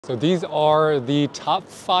So these are the top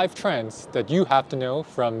 5 trends that you have to know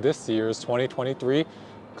from this year's 2023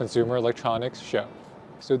 Consumer Electronics Show.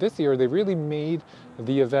 So this year they really made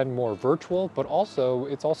the event more virtual, but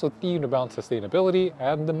it's also themed around sustainability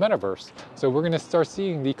and the metaverse. So we're going to start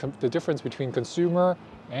seeing the difference between consumer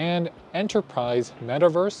and enterprise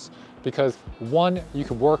metaverse, because one, you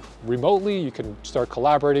can work remotely, you can start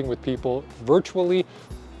collaborating with people virtually,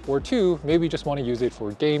 or two, maybe you just want to use it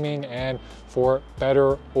for gaming and for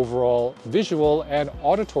better overall visual and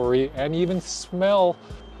auditory and even smell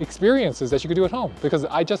experiences that you could do at home. Because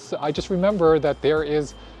I just remember that there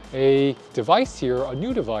is a device here, a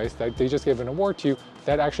new device that they just gave an award to,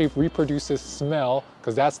 that actually reproduces smell,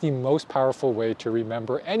 because that's the most powerful way to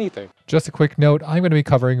remember anything. Just a quick note, I'm going to be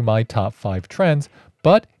covering my top 5 trends,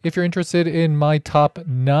 but if you're interested in my top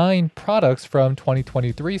 9 products from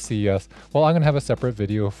 2023 CES, well, I'm going to have a separate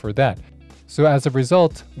video for that. So as a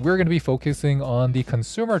result, we're going to be focusing on the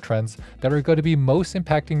consumer trends that are going to be most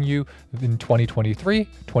impacting you in 2023,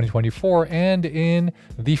 2024, and in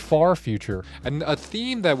the far future. And a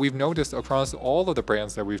theme that we've noticed across all of the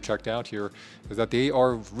brands that we've checked out here is that they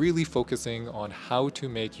are really focusing on how to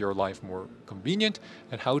make your life more convenient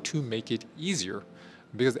and how to make it easier.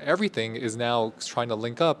 Because everything is now trying to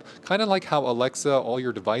link up, kind of like how Alexa, all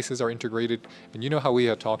your devices are integrated. And you know how we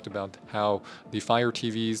had talked about how the Fire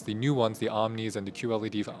TVs, the new ones, the Omnis and the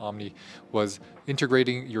QLED Omni, was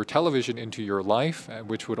integrating your television into your life,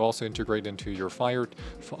 which would also integrate into your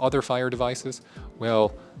other Fire devices.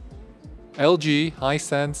 Well, LG,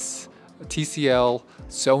 Hisense, TCL,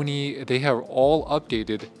 Sony, they have all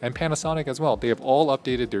updated, and Panasonic as well, they have all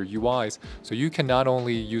updated their UIs. So you can not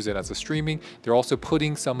only use it as a streaming, they're also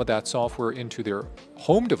putting some of that software into their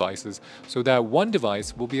home devices so that one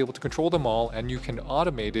device will be able to control them all, and you can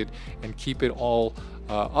automate it and keep it all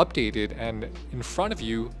updated and in front of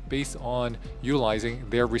you based on utilizing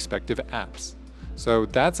their respective apps. So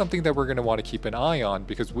that's something that we're going to want to keep an eye on,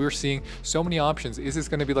 because we're seeing so many options. Is this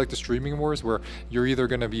going to be like the streaming wars where you're either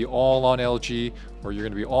going to be all on LG, or you're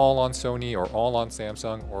going to be all on Sony, or all on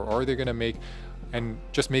Samsung, or are they going to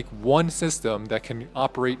make one system that can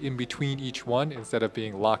operate in between each one instead of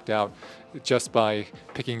being locked out just by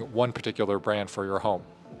picking one particular brand for your home?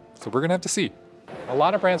 So we're going to have to see. A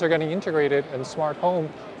lot of brands are getting integrated in smart home,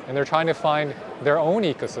 and they're trying to find their own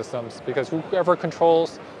ecosystems, because whoever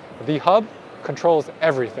controls the hub controls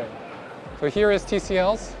everything. So here is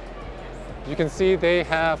TCL's. You can see they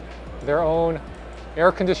have their own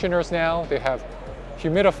air conditioners now. They have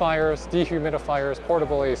humidifiers, dehumidifiers,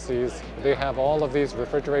 portable ACs. They have all of these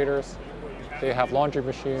refrigerators. They have laundry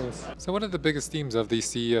machines. So one of the biggest themes of the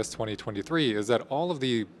CES 2023 is that all of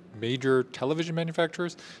the major television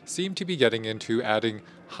manufacturers seem to be getting into adding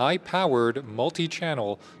high-powered,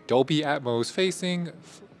 multi-channel, Dolby Atmos facing,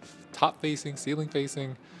 top facing, ceiling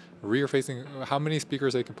facing, rear facing, how many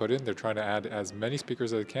speakers they can put in. They're trying to add as many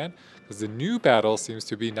speakers as they can, because the new battle seems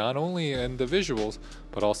to be not only in the visuals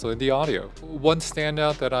but also in the audio. One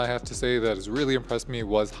standout that I have to say that has really impressed me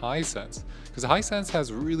was Hisense, because Hisense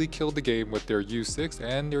has really killed the game with their U6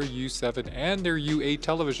 and their U7 and their U8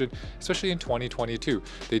 television, especially in 2022.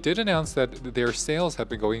 They did announce that their sales have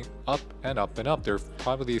been going up and up and up. They're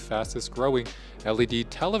probably the fastest growing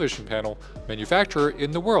LED television panel manufacturer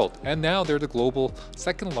in the world, and now they're the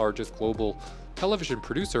second largest global television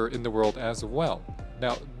producer in the world as well.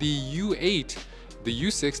 Now the U8, the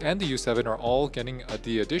U6 and the U7 are all getting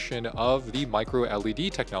the addition of the micro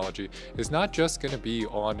LED technology. It's not just going to be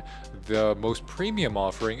on the most premium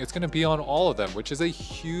offering, it's going to be on all of them, which is a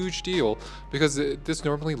huge deal, because this is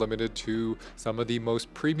normally limited to some of the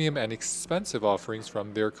most premium and expensive offerings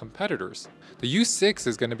from their competitors. The U6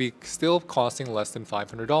 is going to be still costing less than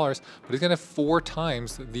 $500, but it's going to have 4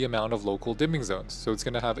 times the amount of local dimming zones. So it's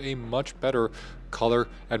going to have a much better color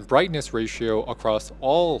and brightness ratio across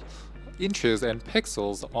all inches and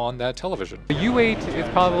pixels on that television. The U8 is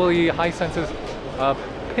probably Hisense's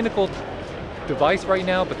pinnacle device right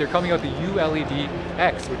now, but they're coming out with the ULED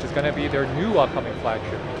X, which is going to be their new upcoming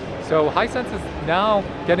flagship. So Hisense is now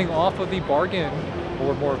getting off of the bargain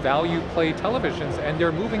or more value play televisions, and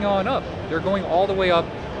they're moving on up. They're going all the way up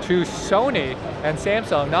to Sony and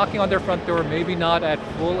Samsung, knocking on their front door, maybe not at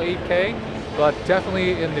full 8K, but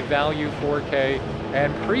definitely in the value 4K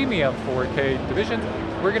and premium 4K divisions.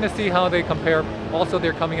 We're going to see how they compare. Also,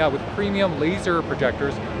 they're coming out with premium laser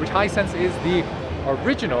projectors, which Hisense is the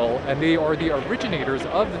original, and they are the originators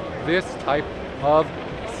of this type of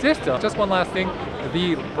system. Just one last thing,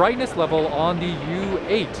 the brightness level on the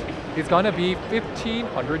U8 is going to be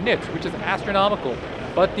 1500 nits, which is astronomical.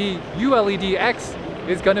 But the ULED X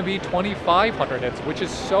is going to be 2500 nits, which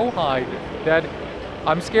is so high that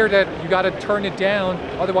I'm scared that you got to turn it down,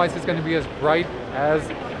 otherwise it's going to be as bright as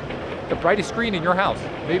the brightest screen in your house,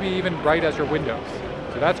 maybe even bright as your windows.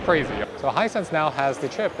 So that's crazy. So Hisense now has the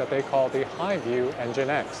chip that they call the HiView Engine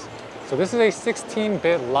X. So this is a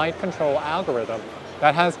 16-bit light control algorithm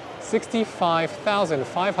that has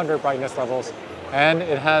 65,500 brightness levels, and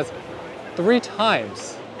it has 3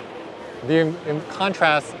 times the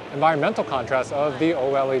environmental contrast of the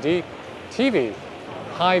OLED TV.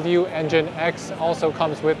 HiView Engine X also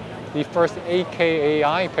comes with the first 8K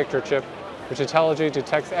AI picture chip, which intelligently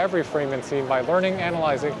detects every frame and scene by learning,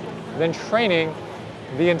 analyzing, and then training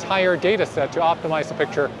the entire data set to optimize the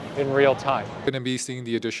picture in real time. We're going to be seeing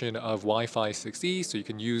the addition of Wi-Fi 6E, so you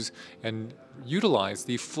can use and utilize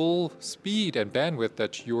the full speed and bandwidth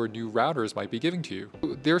that your new routers might be giving to you.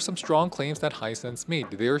 There are some strong claims that Hisense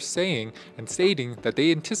made. They're saying and stating that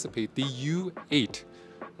they anticipate the U8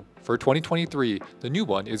 for 2023, the new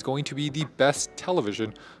one, is going to be the best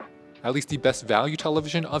television, at least the best value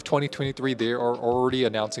television of 2023. They are already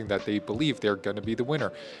announcing that they believe they're going to be the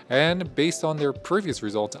winner. And based on their previous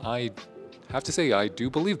results, I have to say I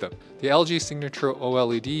do believe them. The LG Signature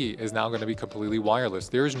OLED is now going to be completely wireless.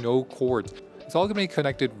 There's no cords. It's all going to be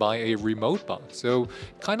connected by a remote box. So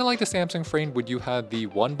kind of like the Samsung frame when you had the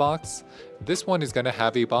one box, this one is going to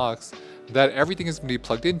have a box that everything is going to be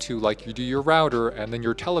plugged into, like you do your router, and then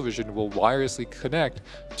your television will wirelessly connect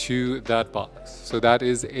to that box. So that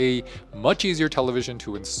is a much easier television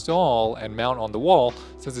to install and mount on the wall,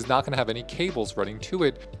 since it's not going to have any cables running to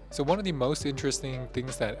it. So one of the most interesting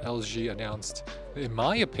things that LG announced, in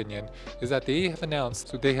my opinion, is that they have announced,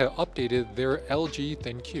 so they have updated their LG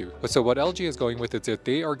ThinQ. So what LG is going with is that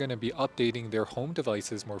they are going to be updating their home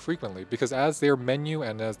devices more frequently, because as their menu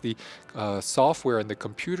and as the software and the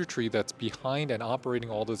computer tree that's behind and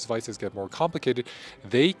operating all those devices get more complicated,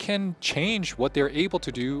 they can change what they're able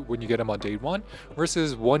to do when you get them on day one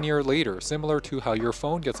versus 1 year later. Similar to how your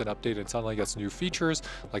phone gets an update and suddenly gets new features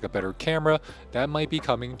like a better camera, that might be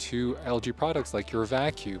coming to LG products like your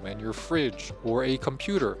vacuum and your fridge or a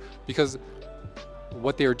computer, because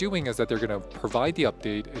what they're doing is that they're going to provide the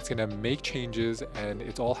update, it's going to make changes, and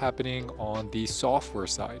it's all happening on the software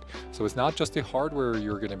side. So it's not just the hardware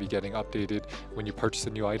you're going to be getting updated when you purchase a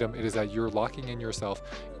new item, it is that you're locking in yourself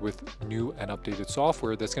with new and updated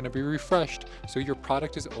software that's going to be refreshed, so your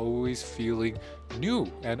product is always feeling new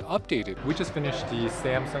and updated. We just finished the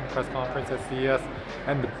Samsung press conference at CES,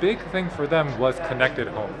 and the big thing for them was connected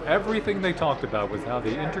home. Everything they talked about was how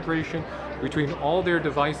the integration between all their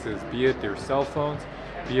devices, be it their cell phones,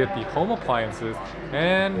 be it the home appliances,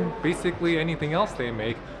 and basically anything else they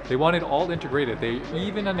make, they want it all integrated. They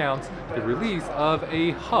even announced the release of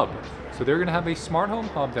a hub. So they're going to have a smart home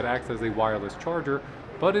hub that acts as a wireless charger,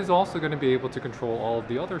 but is also going to be able to control all of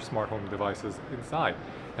the other smart home devices inside.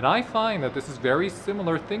 And I find that this is very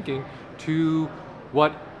similar thinking to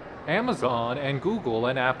what Amazon and Google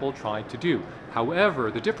and Apple tried to do. However,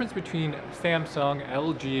 the difference between Samsung,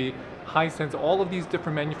 LG, Hisense, all of these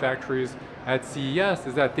different manufacturers at CES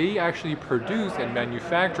is that they actually produce and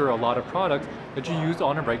manufacture a lot of products that you use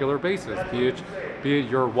on a regular basis, be it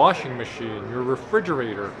your washing machine, your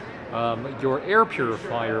refrigerator, your air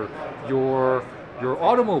purifier, your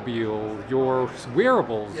automobile, your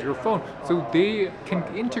wearables, your phone. So they can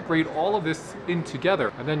integrate all of this in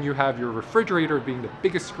together. And then you have your refrigerator being the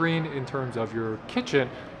biggest screen in terms of your kitchen,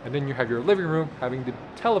 and then you have your living room having the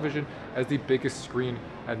television as the biggest screen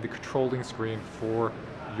and the controlling screen for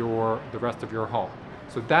the rest of your home.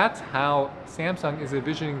 So that's how Samsung is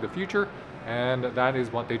envisioning the future, and that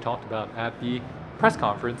is what they talked about at the press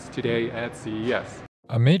conference today at CES.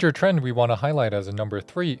 A major trend we want to highlight as a number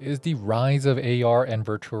 3 is the rise of AR and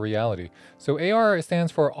virtual reality. So AR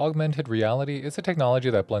stands for augmented reality. It's a technology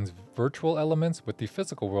that blends virtual elements with the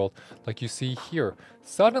physical world, like you see here.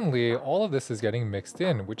 Suddenly, all of this is getting mixed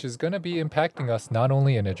in, which is going to be impacting us not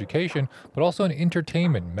only in education, but also in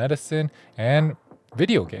entertainment, medicine, and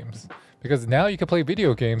video games. Because now you can play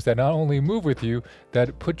video games that not only move with you,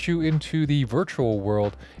 that put you into the virtual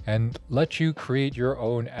world and let you create your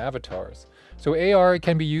own avatars. So AR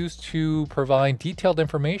can be used to provide detailed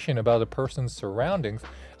information about a person's surroundings,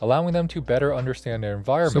 allowing them to better understand their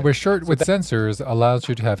environment. So a shirt with sensors allows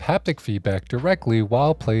you to have haptic feedback directly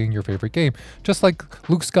while playing your favorite game, just like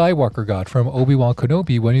Luke Skywalker got from Obi-Wan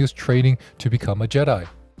Kenobi when he was training to become a Jedi.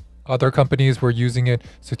 Other companies were using it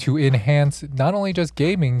to enhance not only just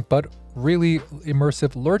gaming, but really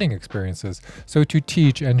immersive learning experiences. So to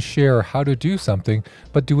teach and share how to do something,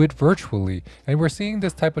 but do it virtually. And we're seeing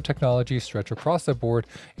this type of technology stretch across the board,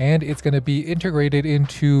 and it's going to be integrated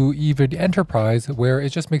into even enterprise, where it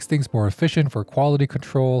just makes things more efficient for quality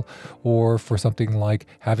control, or for something like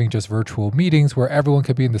having just virtual meetings where everyone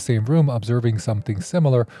could be in the same room observing something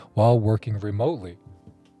similar while working remotely.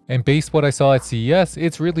 And based what I saw at CES,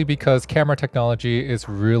 it's really because camera technology is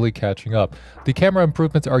really catching up. The camera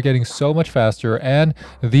improvements are getting so much faster, and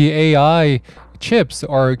the AI chips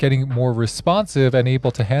are getting more responsive and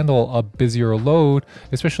able to handle a busier load,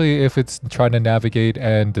 especially if it's trying to navigate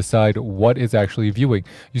and decide what is actually viewing.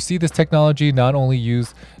 You see this technology not only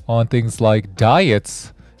used on things like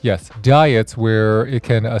diets. Yes, diets, where it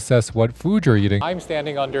can assess what food you're eating. I'm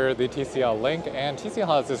standing under the TCL Link, and TCL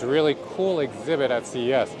has this really cool exhibit at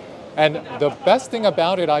CES. And the best thing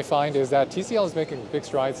about it, I find, is that TCL is making big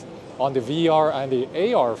strides on the VR and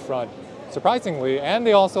the AR front, surprisingly. And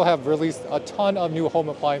they also have released a ton of new home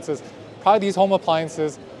appliances. Probably these home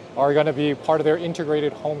appliances are going to be part of their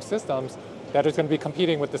integrated home systems that is going to be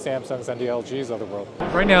competing with the Samsungs and the LGs of the world.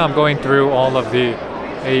 Right now I'm going through all of the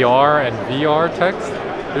AR and VR text.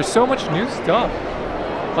 There's so much new stuff.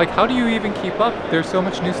 Like, how do you even keep up? There's so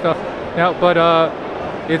much new stuff now, but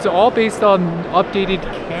it's all based on updated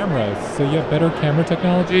cameras. So you have better camera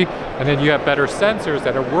technology, and then you have better sensors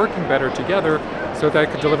that are working better together, so that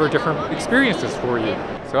it could deliver different experiences for you.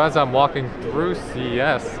 So as I'm walking through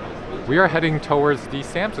CES, we are heading towards the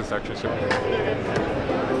Samsung section.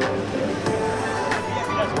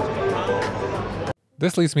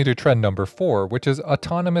 This leads me to trend number 4, which is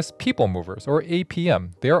autonomous people movers, or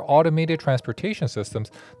APM. They are automated transportation systems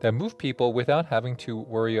that move people without having to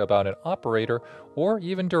worry about an operator or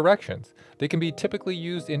even directions. They can be typically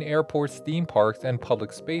used in airports, theme parks, and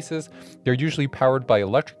public spaces. They're usually powered by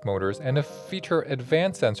electric motors and feature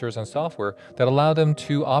advanced sensors and software that allow them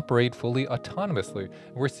to operate fully autonomously.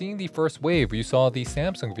 We're seeing the first wave. You saw the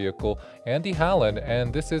Samsung vehicle and the Helene,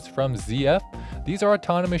 and this is from ZF. These are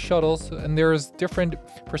autonomous shuttles, and there's different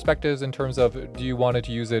perspectives in terms of, do you want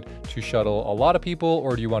to use it to shuttle a lot of people,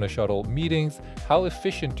 or do you want to shuttle meetings? How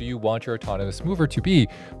efficient do you want your autonomous mover to be?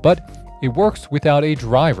 But it works without a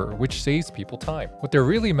driver, which saves people time. What they're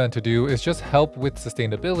really meant to do is just help with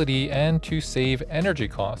sustainability and to save energy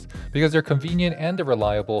costs, because they're convenient and they're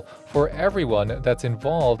reliable for everyone that's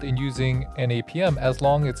involved in using an APM, as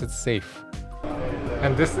long as it's safe.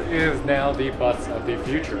 And this is now the bus of the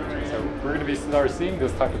future. So we're going to start seeing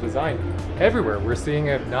this type of design everywhere. We're seeing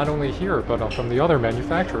it not only here, but from the other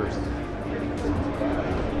manufacturers.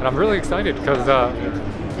 And I'm really excited because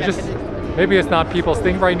maybe it's not people's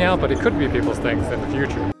thing right now, but it could be people's things in the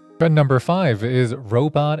future. Trend number 5 is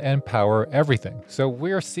robot and power everything. So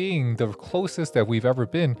we're seeing the closest that we've ever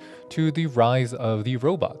been to the rise of the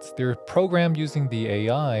robots. They're programmed using the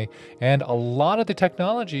AI, and a lot of the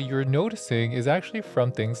technology you're noticing is actually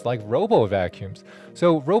from things like robo-vacuums.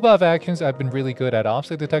 So robot vacuums have been really good at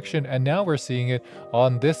obstacle detection, and now we're seeing it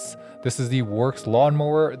on this. This is the Works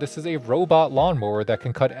lawnmower. This is a robot lawnmower that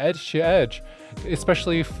can cut edge to edge,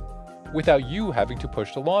 especially without you having to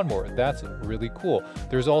push the lawnmower. That's really cool.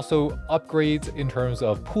 There's also upgrades in terms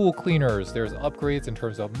of pool cleaners. There's upgrades in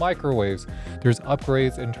terms of microwaves. There's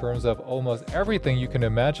upgrades in terms of almost everything you can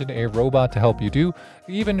imagine a robot to help you do.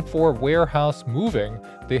 Even for warehouse moving,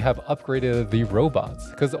 they have upgraded the robots,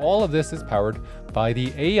 because all of this is powered by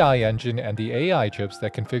the AI engine and the AI chips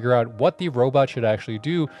that can figure out what the robot should actually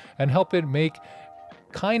do and help it make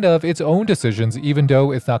kind of its own decisions, even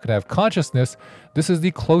though it's not going to have consciousness. This is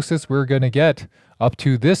the closest we're going to get up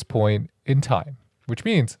to this point in time, which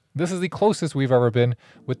means this is the closest we've ever been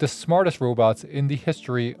with the smartest robots in the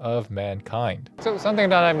history of mankind. So something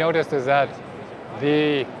that I've noticed is that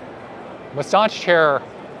the massage chair,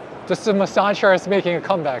 just the massage chair is making a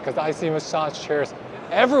comeback, because I see massage chairs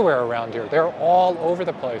everywhere around here. They're all over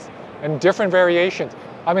the place in different variations.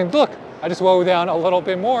 I mean, look, I just wove down a little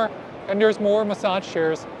bit more, and there's more massage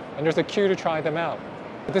chairs, and there's a queue to try them out.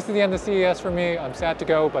 But this is the end of CES for me. I'm sad to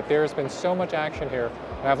go, but there's been so much action here,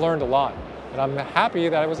 and I've learned a lot. And I'm happy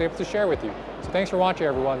that I was able to share with you. So thanks for watching,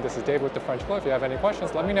 everyone. This is Dave with the French Glow. If you have any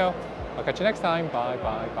questions, let me know. I'll catch you next time. Bye,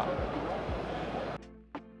 bye, bye.